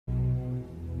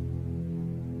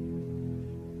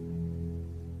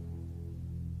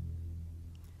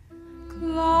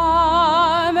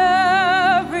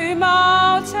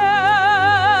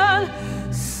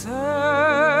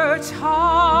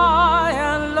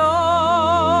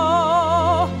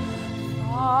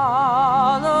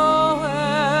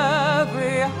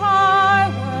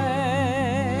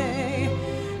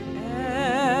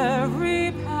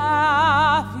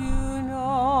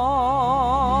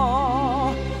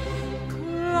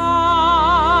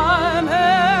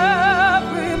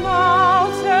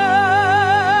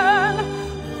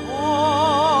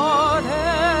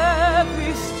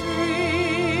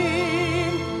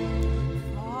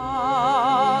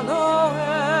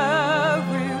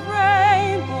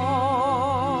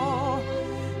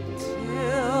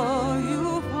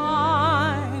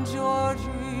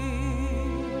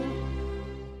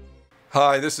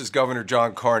Hi, this is Governor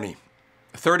John Carney.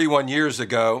 31 years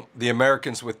ago, the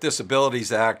Americans with Disabilities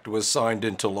Act was signed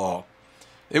into law.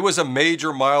 It was a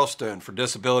major milestone for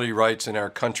disability rights in our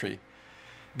country.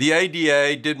 The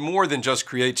ADA did more than just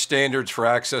create standards for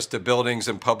access to buildings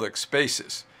and public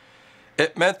spaces.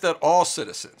 It meant that all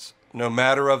citizens, no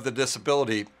matter of the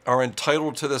disability, are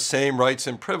entitled to the same rights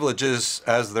and privileges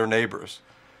as their neighbors.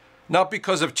 Not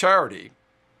because of charity,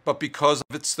 but because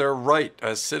it's their right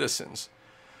as citizens.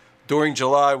 During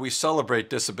July, we celebrate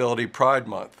Disability Pride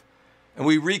Month, and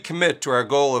we recommit to our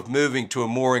goal of moving to a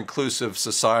more inclusive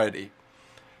society.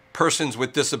 Persons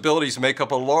with disabilities make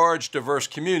up a large, diverse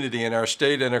community in our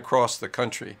state and across the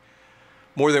country.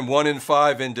 More than 1 in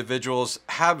 5 individuals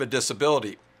have a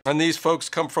disability, and these folks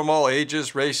come from all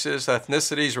ages, races,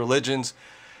 ethnicities, religions,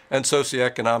 and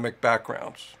socioeconomic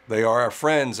backgrounds. They are our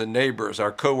friends and neighbors,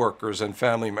 our coworkers and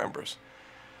family members.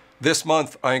 This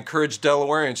month, I encourage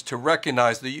Delawareans to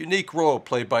recognize the unique role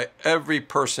played by every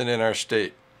person in our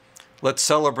state. Let's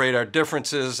celebrate our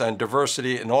differences and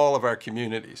diversity in all of our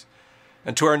communities.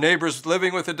 And to our neighbors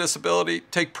living with a disability,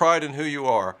 take pride in who you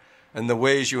are and the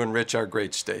ways you enrich our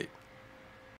great state.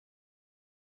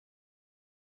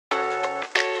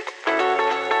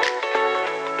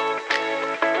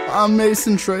 I'm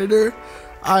Mason Schrader.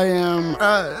 I am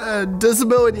a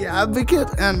disability advocate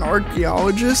and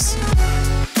archaeologist.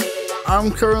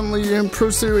 I'm currently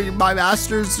pursuing my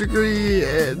master's degree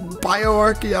in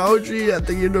bioarchaeology at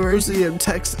the University of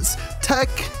Texas Tech,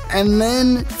 and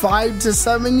then 5 to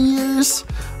 7 years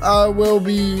will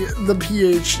be the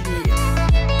PhD.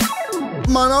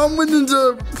 My mom went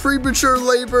into premature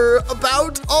labor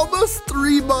about almost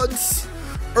 3 months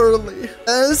early.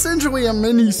 Essentially a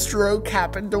mini stroke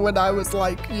happened when I was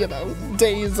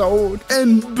days old.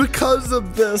 And because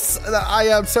of this, I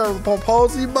have cerebral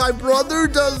palsy. My brother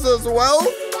does as well.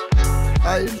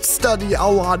 I study a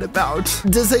lot about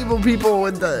disabled people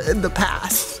in the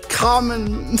past.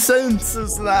 Common sense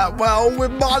is that, well,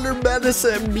 with modern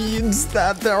medicine means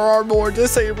that there are more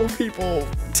disabled people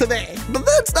today. But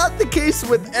that's not the case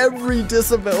with every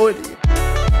disability.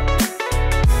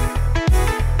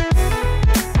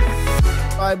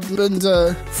 I've been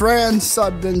to France,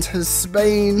 I've been to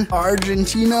Spain,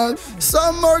 Argentina.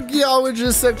 Some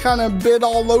archaeologists have kind of been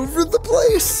all over the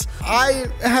place. I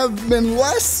have been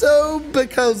less so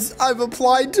because I've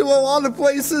applied to a lot of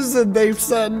places and they've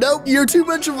said, nope, you're too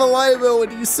much of a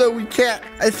liability, so we can't.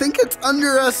 I think it's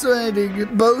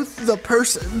underestimating both the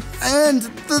person and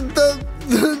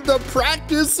the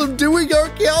practice of doing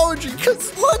archaeology,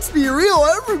 because let's be real,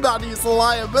 everybody's a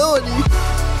liability.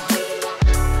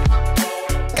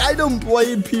 I don't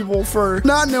blame people for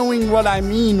not knowing what I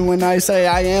mean when I say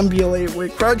I ambulate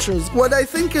with crutches. What I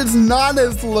think is not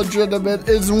as legitimate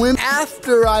is when,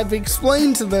 after I've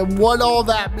explained to them what all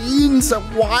that means and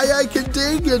why I can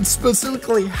dig and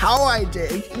specifically how I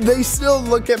dig, they still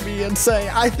look at me and say,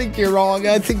 I think you're wrong,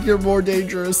 I think you're more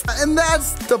dangerous. And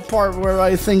that's the part where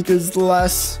I think is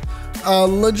less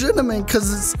legitimate,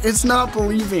 because it's not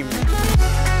believing me.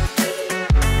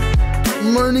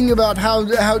 Learning about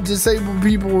how disabled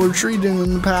people were treated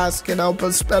in the past can help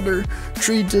us better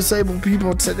treat disabled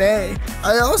people today.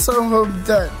 I also hope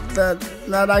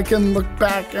that I can look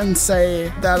back and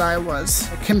say that I was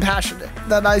compassionate,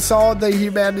 that I saw the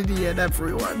humanity in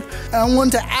everyone. I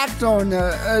want to act on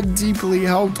a deeply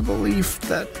held belief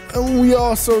that we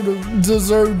all sort of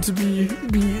deserve to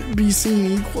be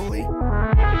seen equally.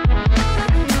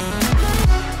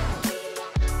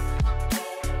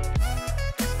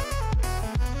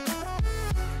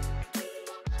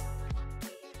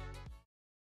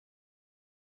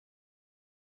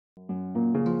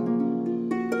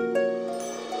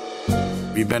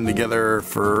 We've been together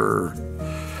for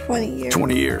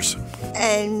 20 years.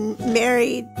 And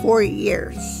married 4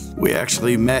 years. We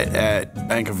actually met at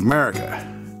Bank of America.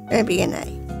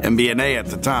 MBNA at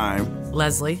the time.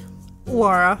 Leslie.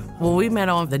 Laura. Well, we met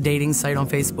on the dating site on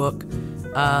Facebook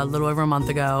a little over a month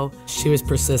ago. She was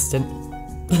persistent.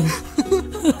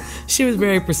 She was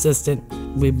very persistent.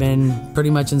 We've been pretty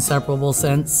much inseparable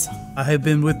since. I have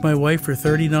been with my wife for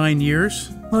 39 years.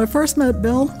 When I first met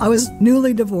Bill, I was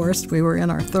newly divorced. We were in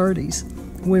our 30s.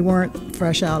 We weren't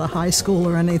fresh out of high school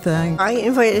or anything. I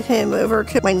invited him over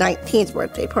to my 19th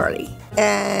birthday party.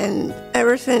 And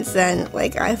ever since then,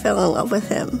 I fell in love with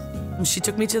him. She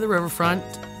took me to the riverfront.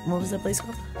 What was that place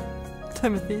called?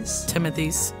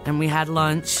 Timothy's. And we had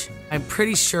lunch. I'm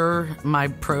pretty sure my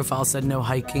profile said no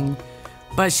hiking,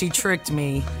 but she tricked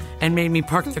me and made me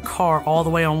park the car all the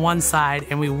way on one side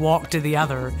and we walked to the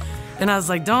other. And I was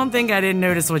like, don't think I didn't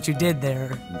notice what you did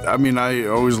there. I mean, I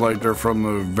always liked her from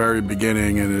the very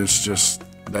beginning, and it's just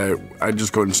that I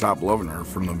just couldn't stop loving her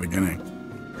from the beginning.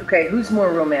 Okay, who's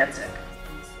more romantic?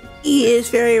 He is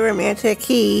very romantic.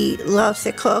 He loves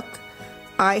to cook.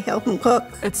 I help him cook.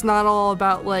 It's not all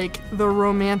about like the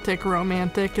romantic.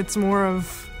 It's more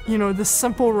of, you know, the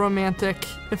simple romantic,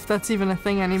 if that's even a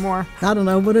thing anymore. I don't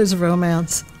know, what is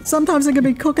romance? Sometimes it can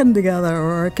be cooking together,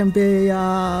 or it can be,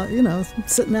 you know,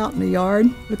 sitting out in the yard.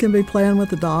 It can be playing with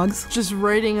the dogs. Just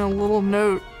writing a little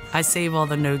note. I save all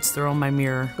the notes, they're on my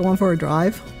mirror. Going for a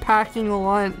drive. Packing a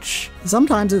lunch.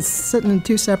 Sometimes it's sitting in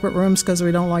 2 separate rooms because we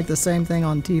don't like the same thing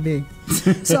on TV.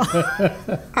 So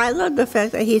I love the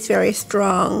fact that he's very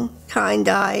strong, kind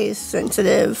eyes,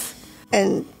 sensitive,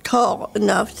 and tall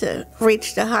enough to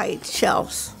reach the high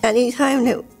shelves. Anytime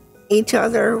that each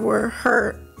other were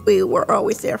hurt, we were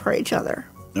always there for each other.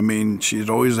 I mean, she's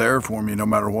always there for me no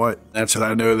matter what. That's how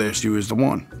I know that she was the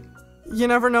one. You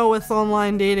never know with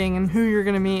online dating and who you're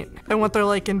going to meet and what they're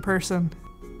like in person.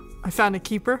 I found a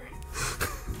keeper.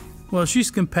 Well,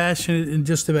 she's compassionate in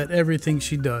just about everything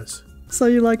she does. So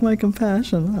you like my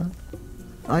compassion, huh?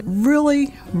 I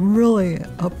really, really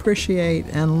appreciate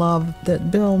and love that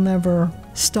Bill never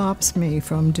stops me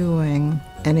from doing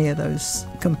any of those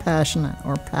compassionate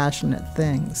or passionate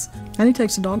things. And he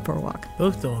takes the dog for a walk.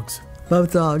 Both dogs.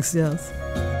 Both dogs, yes.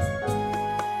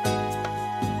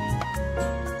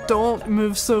 Don't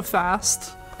move so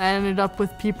fast. I ended up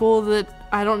with people that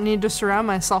I don't need to surround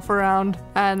myself around.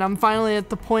 And I'm finally at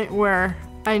the point where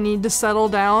I need to settle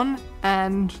down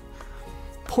and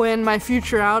plan my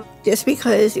future out. Just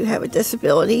because you have a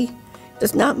disability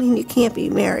does not mean you can't be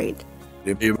married.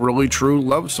 If you really true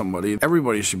love somebody,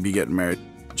 everybody should be getting married.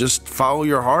 Just follow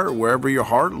your heart. Wherever your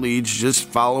heart leads, just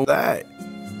follow that.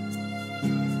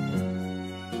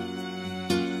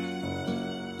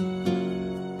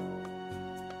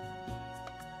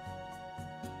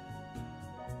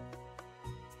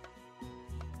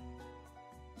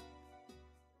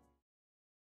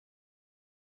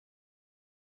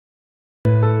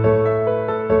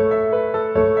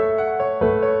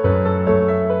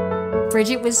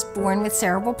 Bridget was born with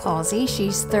cerebral palsy.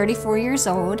 She's 34 years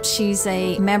old. She's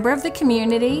a member of the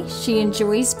community. She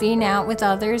enjoys being out with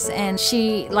others, and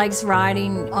she likes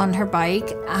riding on her bike.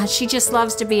 She just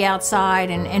loves to be outside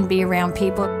and be around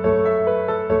people.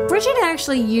 Bridget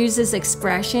actually uses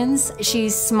expressions. She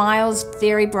smiles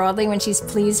very broadly when she's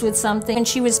pleased with something. When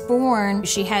she was born,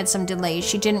 she had some delays.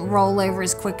 She didn't roll over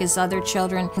as quick as other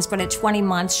children, but at 20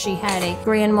 months, she had a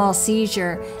grand mal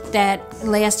seizure that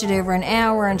lasted over an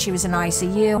hour, and she was in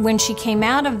ICU. When she came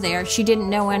out of there, she didn't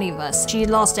know any of us. She had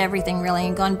lost everything, really,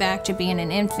 and gone back to being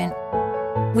an infant.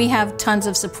 We have tons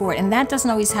of support, and that doesn't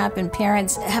always happen.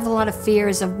 Parents have a lot of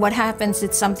fears of what happens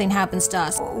if something happens to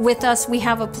us. With us, we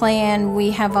have a plan.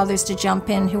 We have others to jump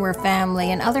in who are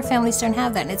family, and other families don't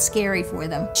have that, and it's scary for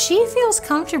them. She feels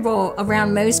comfortable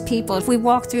around most people. If we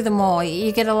walk through the mall,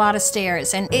 you get a lot of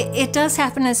stares, and it does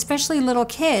happen, especially little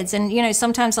kids. And, you know,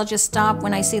 sometimes I'll just stop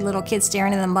when I see little kids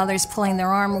staring and the mother's pulling their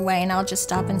arm away, and I'll just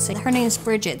stop and say, her name's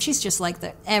Bridget. She's just like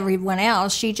everyone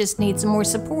else. She just needs more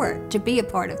support to be a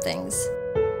part of things.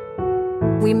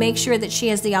 We make sure that she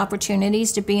has the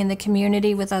opportunities to be in the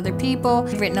community with other people.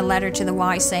 I've written a letter to the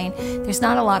Y saying there's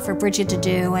not a lot for Bridget to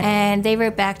do, and they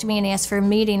wrote back to me and asked for a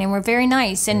meeting, and were very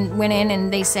nice and went in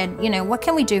and they said, you know, what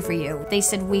can we do for you? They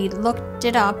said, we looked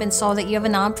it up and saw that you have a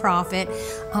nonprofit.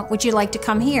 Would you like to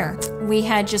come here? We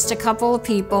had just a couple of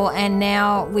people, and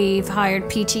now we've hired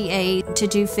PTA to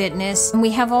do fitness, and we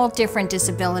have all different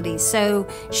disabilities. So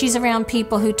she's around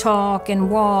people who talk and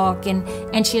walk,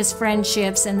 and she has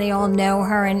friendships, and they all know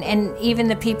her, and even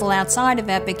the people outside of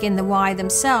Epic in the Y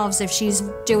themselves, if she's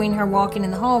doing her walking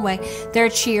in the hallway, they're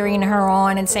cheering her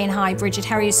on and saying, hi, Bridget,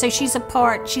 how are you? So she's a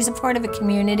part of a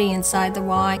community inside the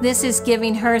Y. This is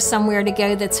giving her somewhere to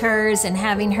go that's hers, and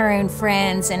having her own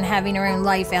friends, and having her own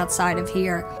life outside of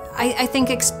here. I think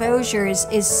exposure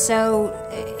is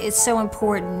so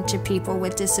important to people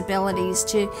with disabilities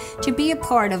to be a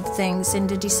part of things and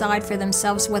to decide for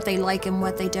themselves what they like and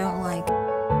what they don't like.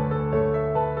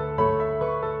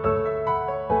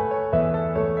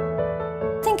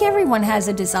 I think everyone has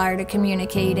a desire to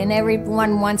communicate, and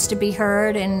everyone wants to be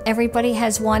heard, and everybody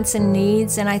has wants and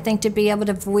needs, and I think to be able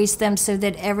to voice them so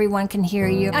that everyone can hear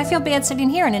you. I feel bad sitting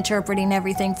here and interpreting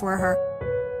everything for her.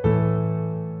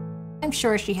 I'm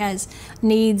sure she has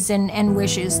needs and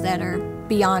wishes that are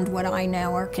beyond what I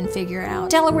know or can figure out.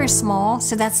 Delaware's small,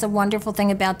 so that's the wonderful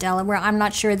thing about Delaware. I'm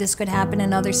not sure this could happen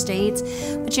in other states,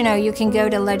 but you know, you can go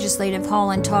to Legislative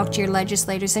Hall and talk to your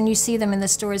legislators, and you see them in the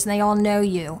stores and they all know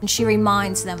you. And she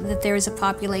reminds them that there is a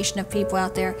population of people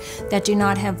out there that do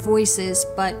not have voices,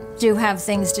 but do have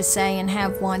things to say and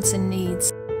have wants and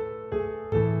needs.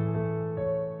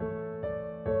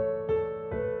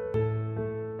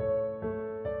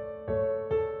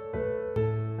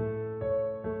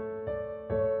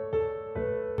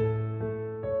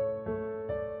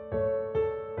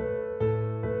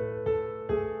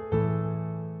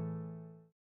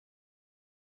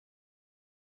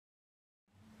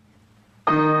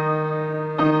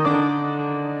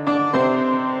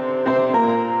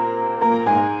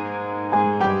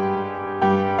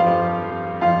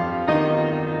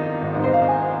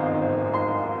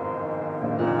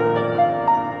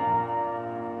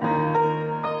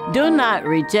 not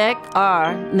reject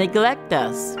or neglect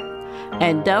us,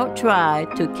 and don't try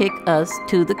to kick us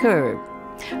to the curb.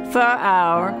 For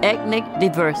our ethnic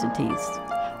diversities,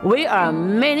 we are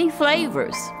many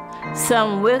flavors,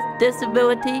 some with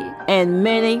disability and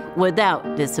many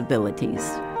without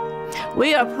disabilities.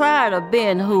 We are proud of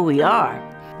being who we are: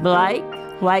 Black,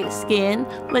 white skin,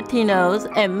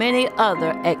 Latinos, and many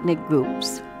other ethnic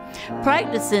groups.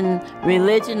 Practicing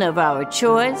religion of our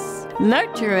choice,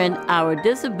 nurturing our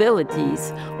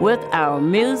disabilities with our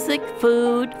music,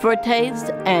 food for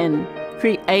taste, and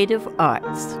creative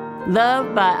arts.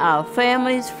 Loved by our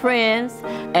families, friends,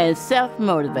 and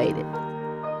self-motivated.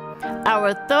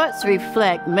 Our thoughts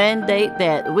reflect mandate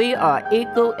that we are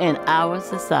equal in our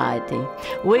society.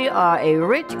 We are a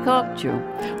rich culture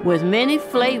with many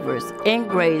flavors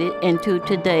integrated into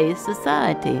today's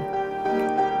society.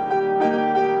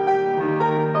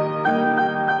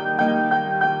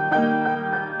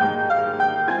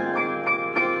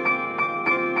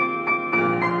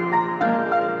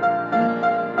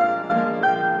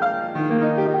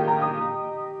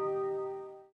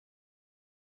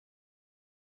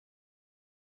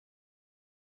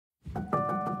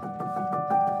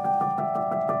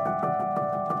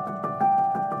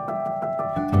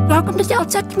 Welcome to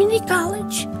Delaware Community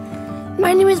College.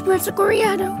 My name is Marissa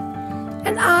Goriano,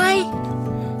 and I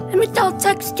am a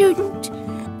Delaware student.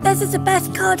 This is the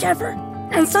best college ever,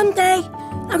 and someday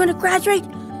I'm going to graduate.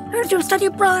 I'm going to do study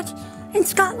abroad in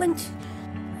Scotland.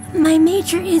 My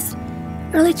major is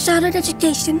early childhood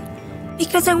education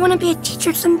because I want to be a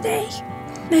teacher someday.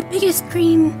 My biggest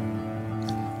dream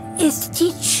is to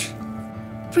teach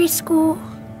preschool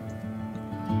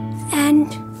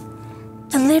and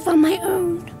to live on my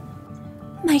own.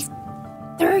 My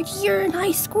third year in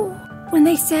high school, when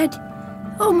they said,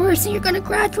 "Oh, Marissa, you're going to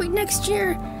graduate next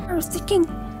year," I was thinking,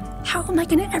 how am I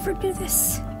going to ever do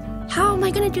this? How am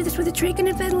I going to do this with a trach and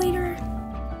a ventilator?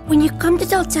 When you come to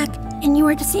Deltec and you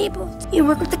are disabled, you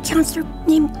work with a counselor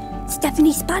named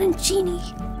Stephanie Spotoncini,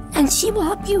 and she will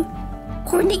help you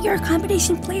coordinate your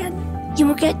accommodation plan. You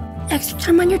will get extra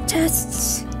time on your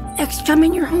tests, extra time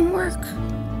in your homework,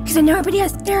 because I know everybody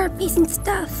has therapies and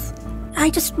stuff. I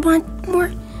just want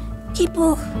more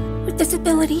people with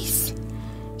disabilities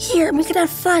here, and we could have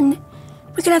fun.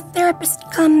 We could have therapists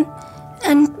come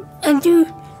and do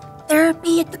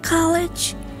therapy at the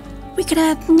college. We could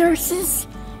have nurses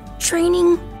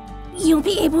training. You'll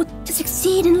be able to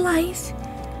succeed in life.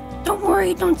 Don't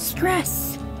worry, don't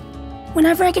stress.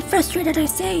 Whenever I get frustrated, I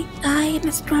say, I am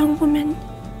a strong woman.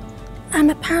 I'm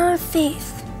a power of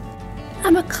faith.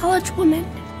 I'm a college woman.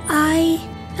 I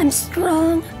am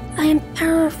strong. I am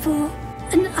powerful,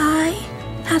 and I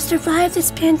have survived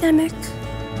this pandemic.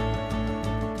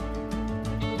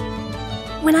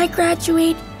 When I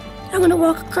graduate, I'm going to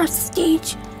walk across the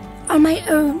stage on my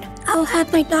own. I'll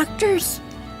have my doctors,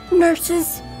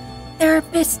 nurses,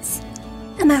 therapists,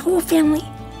 and my whole family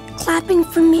clapping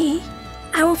for me.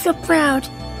 I will feel proud.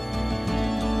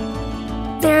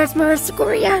 There's Marissa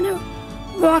Goriano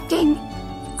walking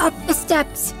up the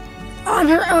steps on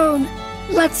her own.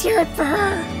 Let's hear it for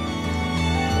her.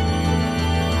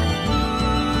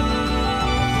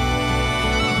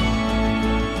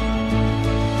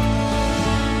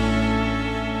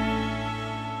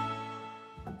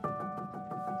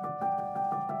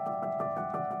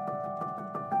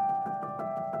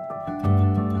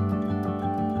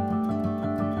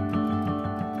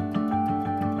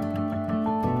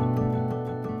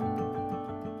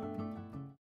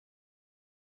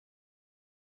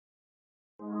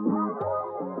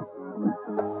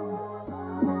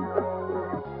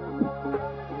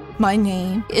 My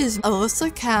name is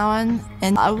Alyssa Cowan,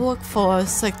 and I work for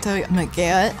Secretary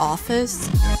McGarrett office.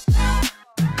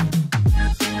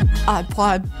 I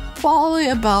applied probably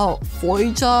about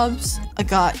 40 jobs. I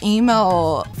got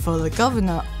email for the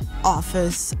governor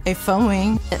office, a phone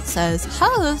ring. It says, "Hi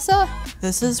Alyssa,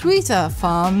 this is Rita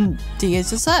from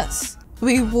DHSS.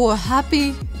 We were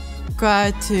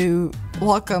glad to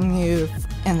welcome you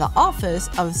in the office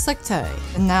of secretary."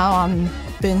 And now I'm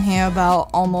been here about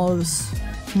almost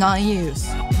 9 years.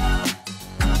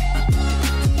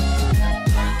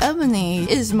 Ebony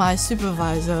is my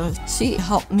supervisor. She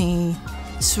helped me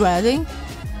shredding,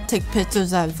 take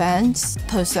pictures at events,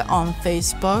 post it on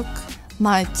Facebook.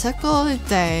 My typical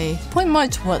day, pretty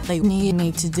much what they need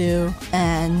me to do.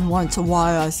 And once in a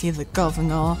while I see the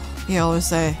governor. He always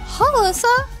say, "Hi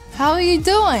Alyssa, how are you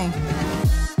doing?"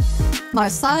 My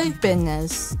side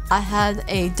business, I had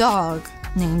a dog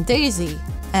named Daisy.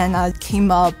 And I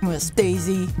came up with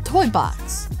Daisy toy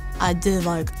box. I did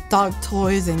like dog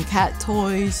toys and cat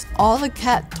toys. All the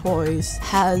cat toys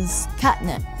has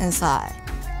catnip inside.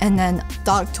 And then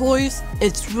dog toys,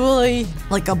 it's really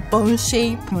like a bone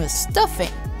shape with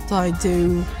stuffing. So I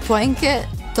do blanket,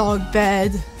 dog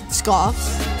bed,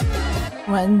 scarves.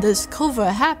 When this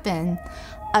COVID happened,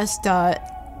 I started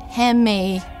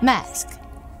handmade mask.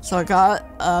 So I got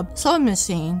a sewing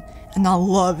machine and I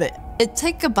love it. It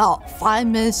takes about 5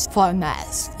 minutes for a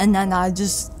mask. And then I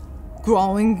just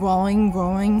growing.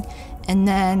 And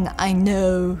then I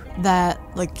know that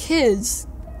the kids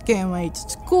getting ready to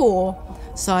school,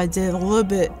 so I did a little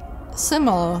bit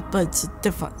similar, but it's a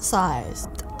different size.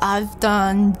 I've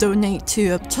done donate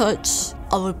to a church.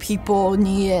 Other people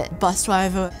need it. Bus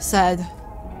driver said,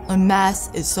 a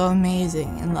mask is so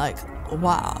amazing, and like,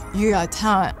 wow, you got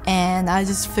talent. And I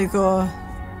just figure,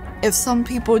 if some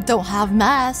people don't have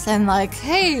masks, and like,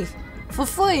 hey, for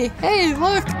free, hey,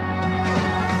 look.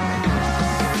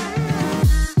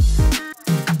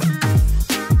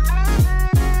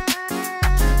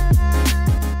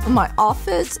 My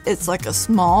office, it's like a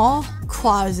small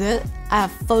closet. I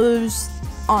have photos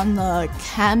on the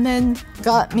Canon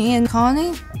got me and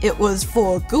Connie. It was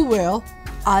for Goodwill.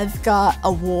 I've got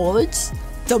awards,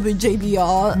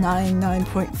 WJBR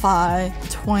 99.5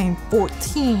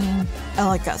 2014. I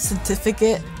like a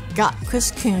certificate, got Chris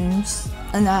Coons.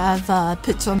 And I have a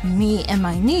picture of me and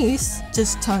my niece,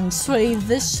 just turned 3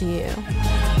 this year.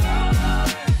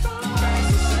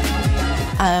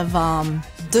 I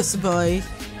have disability.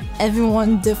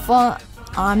 Everyone different,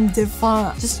 I'm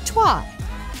different. Just try.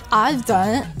 I've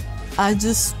done it. I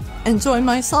just enjoy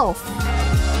myself.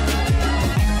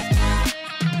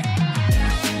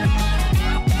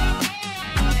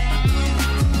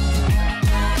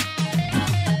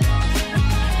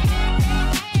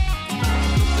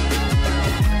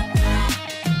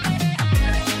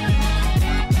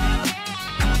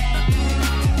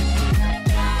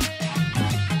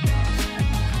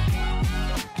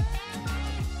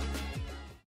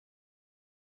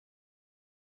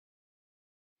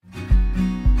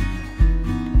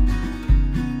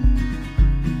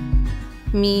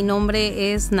 Mi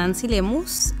nombre es Nancy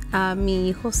Lemus. Mi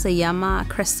hijo se llama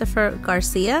Christopher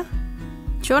García.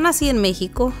 Yo nací en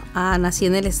México, nací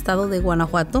en el estado de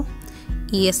Guanajuato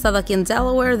y he estado aquí en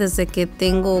Delaware desde que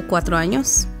tengo 4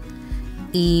 años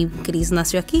y Chris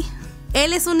nació aquí.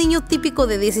 Él es un niño típico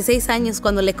de 16 años.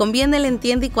 Cuando le conviene, él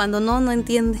entiende y cuando no, no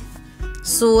entiende.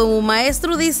 Su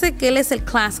maestro dice que él es el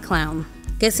class clown.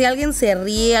 Que si alguien se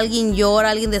ríe, alguien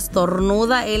llora, alguien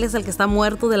destornuda, él es el que está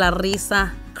muerto de la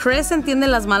risa. Chris entiende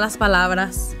las malas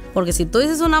palabras. Porque si tú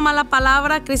dices una mala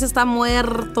palabra, Chris está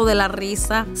muerto de la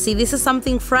risa. Si dices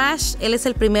something fresh, él es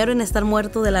el primero en estar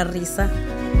muerto de la risa.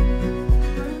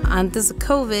 Antes de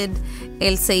COVID,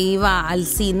 él se iba al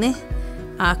cine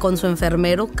con su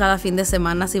enfermero. Cada fin de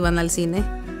semana se iban al cine.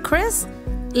 Chris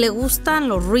le gustan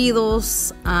los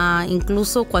ruidos,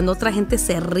 incluso cuando otra gente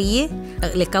se ríe,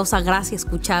 le causa gracia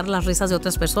escuchar las risas de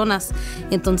otras personas.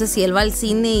 Entonces, si él va al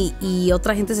cine y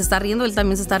otra gente se está riendo, él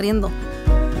también se está riendo.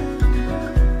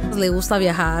 Le gusta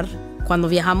viajar. Cuando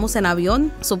viajamos en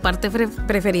avión, su parte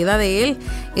preferida de él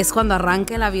es cuando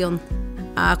arranca el avión,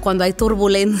 cuando hay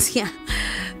turbulencia.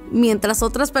 Mientras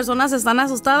otras personas están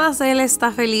asustadas, él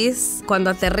está feliz. Cuando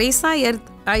aterriza y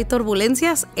hay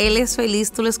turbulencias, él es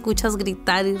feliz. Tú lo escuchas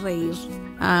gritar y reír.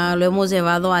 Lo hemos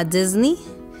llevado a Disney.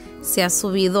 Se ha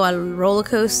subido al roller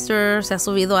coaster. Se ha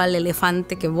subido al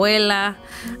elefante que vuela.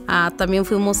 También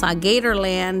fuimos a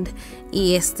Gatorland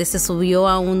y se subió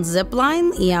a un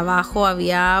zipline y abajo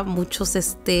había muchos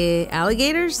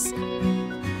alligators.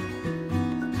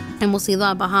 Hemos ido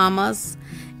a Bahamas.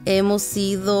 Hemos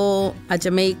ido a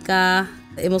Jamaica,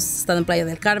 hemos estado en Playa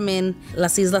del Carmen,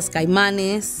 las Islas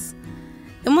Caimanes.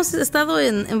 Hemos estado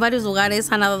en varios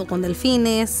lugares, han nadado con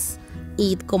delfines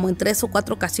y como en 3 o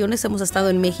 4 ocasiones hemos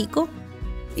estado en México.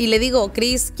 Y le digo,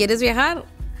 Chris, ¿quieres viajar?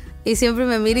 Y siempre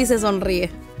me mira y se sonríe.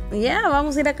 Ya,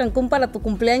 vamos a ir a Cancún para tu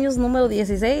cumpleaños número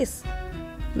 16.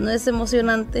 ¿No es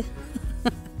emocionante?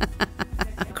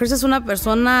 Chris es una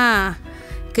persona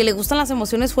que le gustan las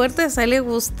emociones fuertes. A él le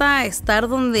gusta estar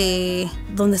donde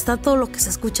está todo lo que se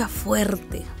escucha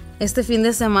fuerte. Este fin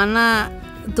de semana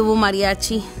tuvo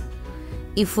mariachi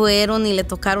y fueron y le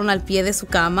tocaron al pie de su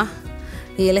cama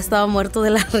y él estaba muerto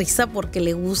de la risa porque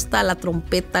le gusta la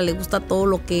trompeta, le gusta todo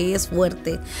lo que es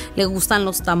fuerte, le gustan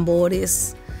los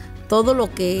tambores, todo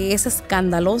lo que es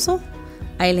escandaloso,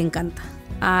 a él le encanta.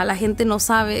 La gente no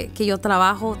sabe que yo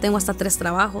trabajo, tengo hasta 3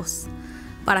 trabajos.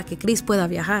 Para que Chris pueda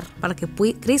viajar, para que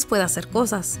Chris pueda hacer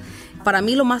cosas. Para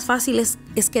mí lo más fácil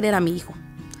es querer a mi hijo.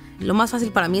 Lo más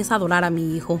fácil para mí es adorar a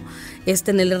mi hijo, es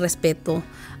tenerle respeto,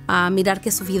 mirar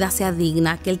que su vida sea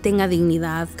digna, que él tenga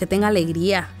dignidad, que tenga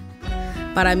alegría.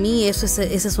 Para mí esa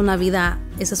es una vida,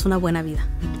 esa es una buena vida.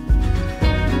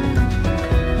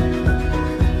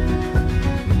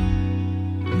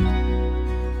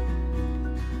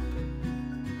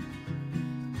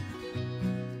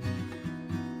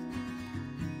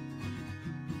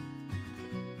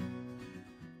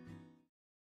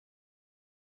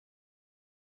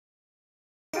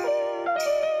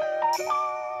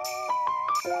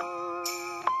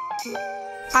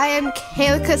 I am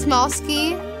Kayla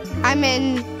Kosmalski. I'm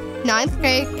in 9th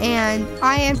grade and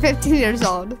I am 15 years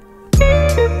old.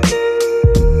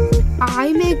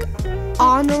 I make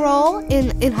honor roll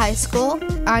in high school.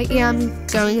 I am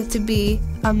going to be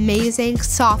amazing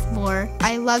sophomore.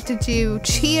 I love to do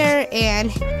cheer and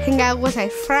hang out with my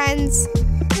friends.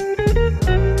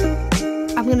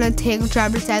 I'm gonna take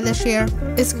driver's ed this year.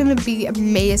 It's gonna be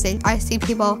amazing. I see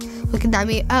people looking at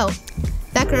me, oh,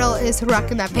 that girl is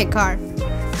rocking that pink car.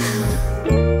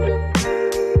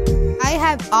 I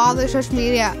have all the social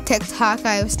media, TikTok,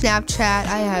 I have Snapchat,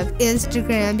 I have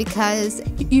Instagram because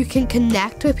you can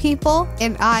connect with people,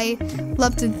 and I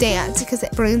love to dance because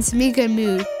it brings me good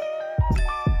mood.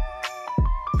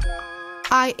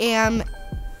 I am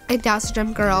a Down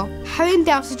syndrome girl. Having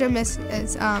Down syndrome is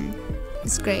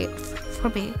great for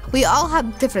me. We all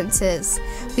have differences.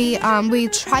 We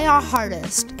try our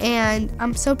hardest, and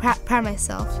I'm so proud of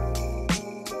myself.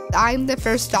 I'm the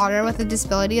first daughter with a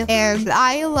disability, and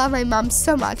I love my mom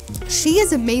so much. She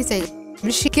is amazing.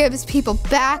 She gives people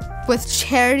back with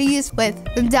charities, with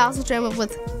Down syndrome,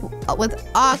 with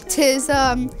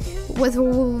autism, with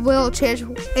wheelchairs,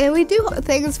 and we do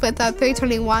things with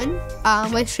 321,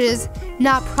 which is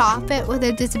not-profit with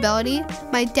a disability.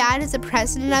 My dad is the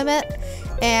president of it,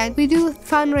 and we do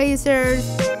fundraisers.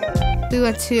 We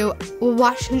went to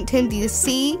Washington,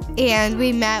 D.C., and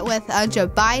we met with Joe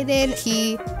Biden.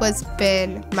 He was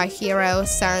been my hero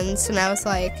since when I was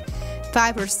like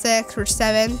 5 or 6 or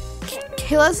 7.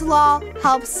 Kayla's Law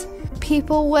helps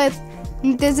people with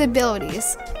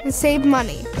disabilities and save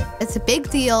money. It's a big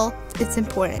deal. It's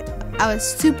important. I was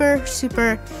super,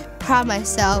 super proud of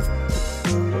myself.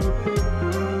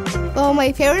 Well,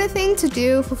 my favorite thing to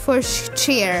do for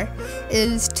cheer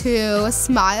is to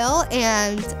smile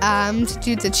and to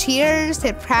do the cheers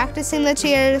and practicing the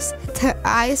cheers.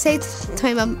 I say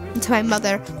to my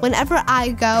mother, whenever I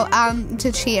go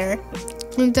to cheer,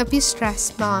 don't be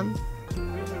stressed, Mom.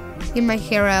 You're my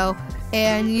hero,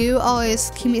 and you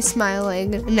always keep me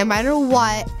smiling no matter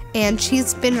what. And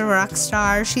she's been a rock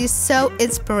star. She's so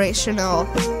inspirational.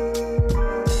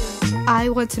 I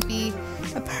want to be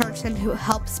a person who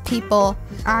helps people.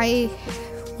 I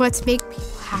want to make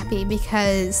people happy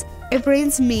because it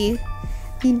brings me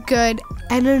good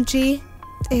energy,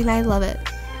 and I love it.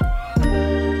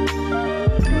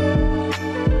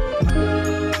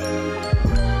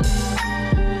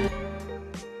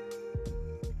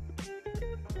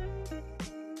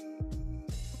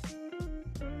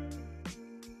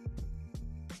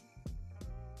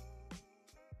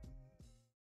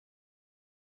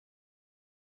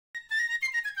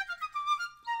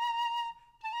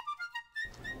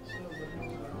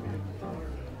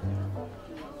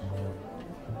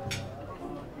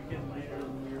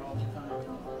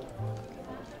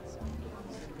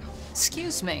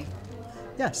 Excuse me.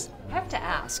 Yes. I have to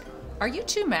ask, are you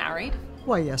two married?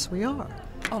 Why, yes, we are.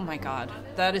 Oh my God,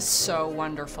 that is so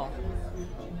wonderful.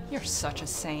 You're such a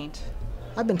saint.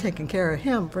 I've been taking care of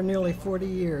him for nearly 40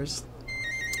 years.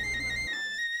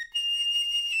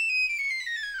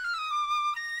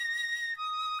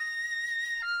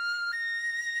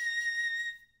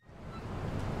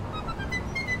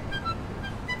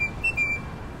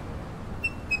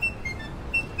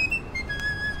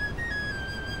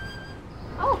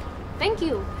 Thank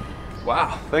you.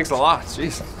 Wow, thanks a lot.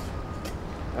 Jeez.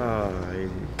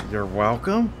 You're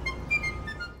welcome.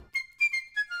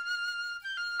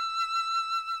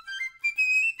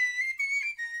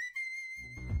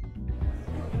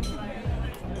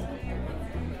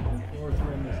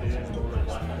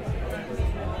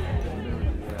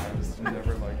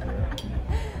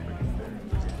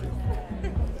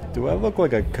 Do I look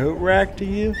like a coat rack to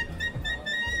you?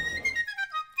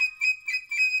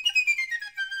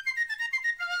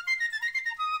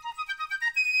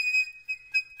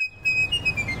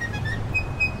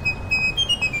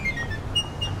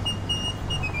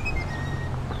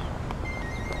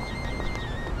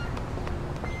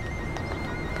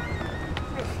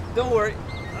 Don't worry,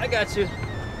 I got you.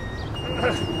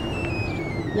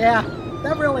 Yeah,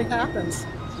 that really happens.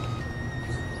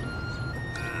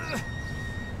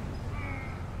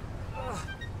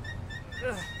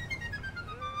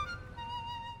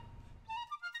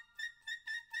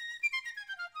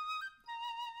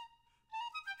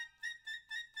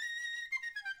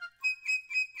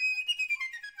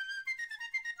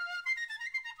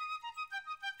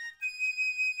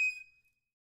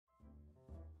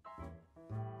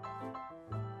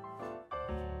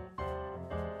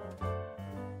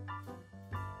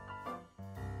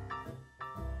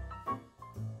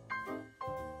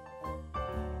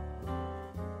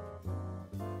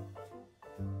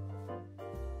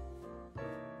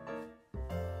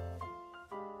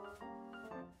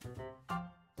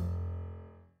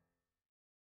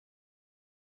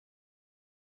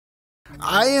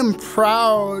 I am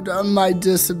proud of my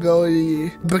disability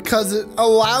because it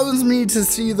allows me to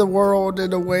see the world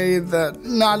in a way that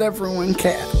not everyone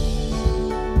can.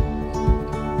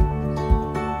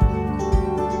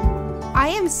 I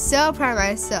am so proud of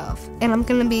myself, and I'm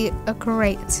gonna be a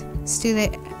great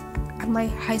student at my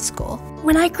high school.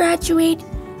 When I graduate,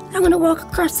 I'm gonna walk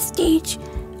across the stage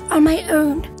on my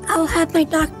own. I'll have my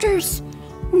doctors,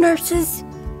 nurses,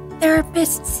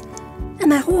 therapists, and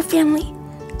my whole family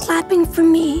clapping for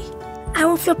me. I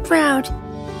will feel proud.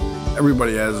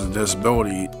 Everybody has a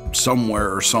disability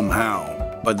somewhere or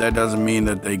somehow, but that doesn't mean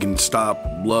that they can stop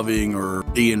loving or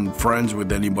being friends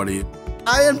with anybody.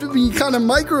 I have to be kind of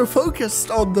micro-focused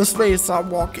on the space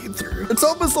I'm walking through. It's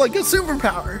almost like a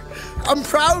superpower. I'm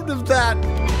proud of that.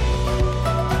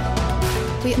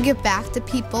 We give back to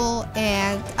people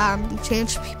and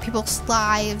change people's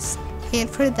lives, and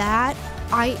for that,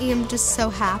 I am just so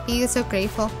happy, so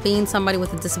grateful. Being somebody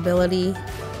with a disability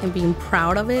and being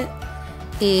proud of it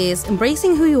is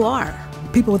embracing who you are.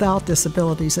 People without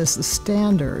disabilities is the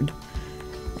standard,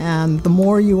 and the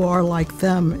more you are like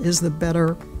them is the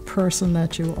better person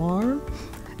that you are.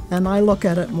 And I look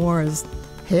at it more as,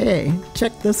 hey,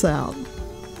 check this out.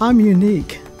 I'm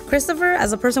unique. Christopher,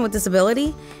 as a person with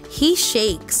disability, he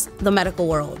shakes the medical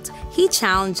world. He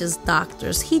challenges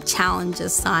doctors. He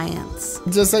challenges science.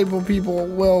 Disabled people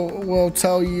will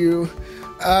tell you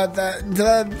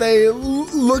that they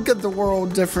look at the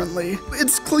world differently.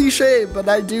 It's cliche, but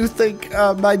I do think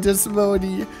my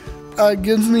disability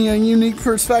gives me a unique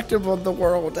perspective of the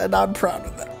world, and I'm proud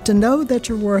of that. To know that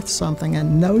you're worth something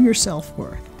and know your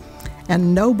self-worth,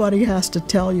 and nobody has to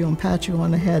tell you and pat you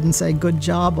on the head and say good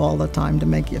job all the time to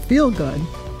make you feel good,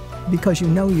 because you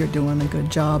know you're doing a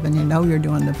good job and you know you're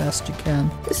doing the best you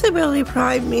can. Disability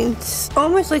pride means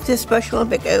almost like this Special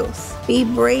Olympic oath. Be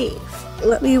brave.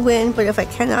 Let me win, but if I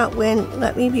cannot win,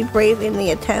 let me be brave in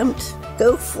the attempt.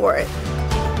 Go for it.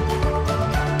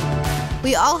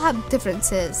 We all have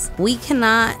differences. We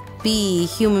cannot be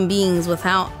human beings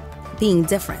without being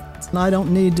different. I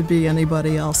don't need to be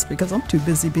anybody else because I'm too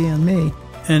busy being me.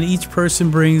 And each person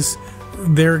brings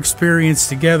their experience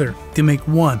together to make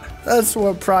one. That's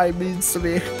what pride means to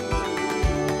me.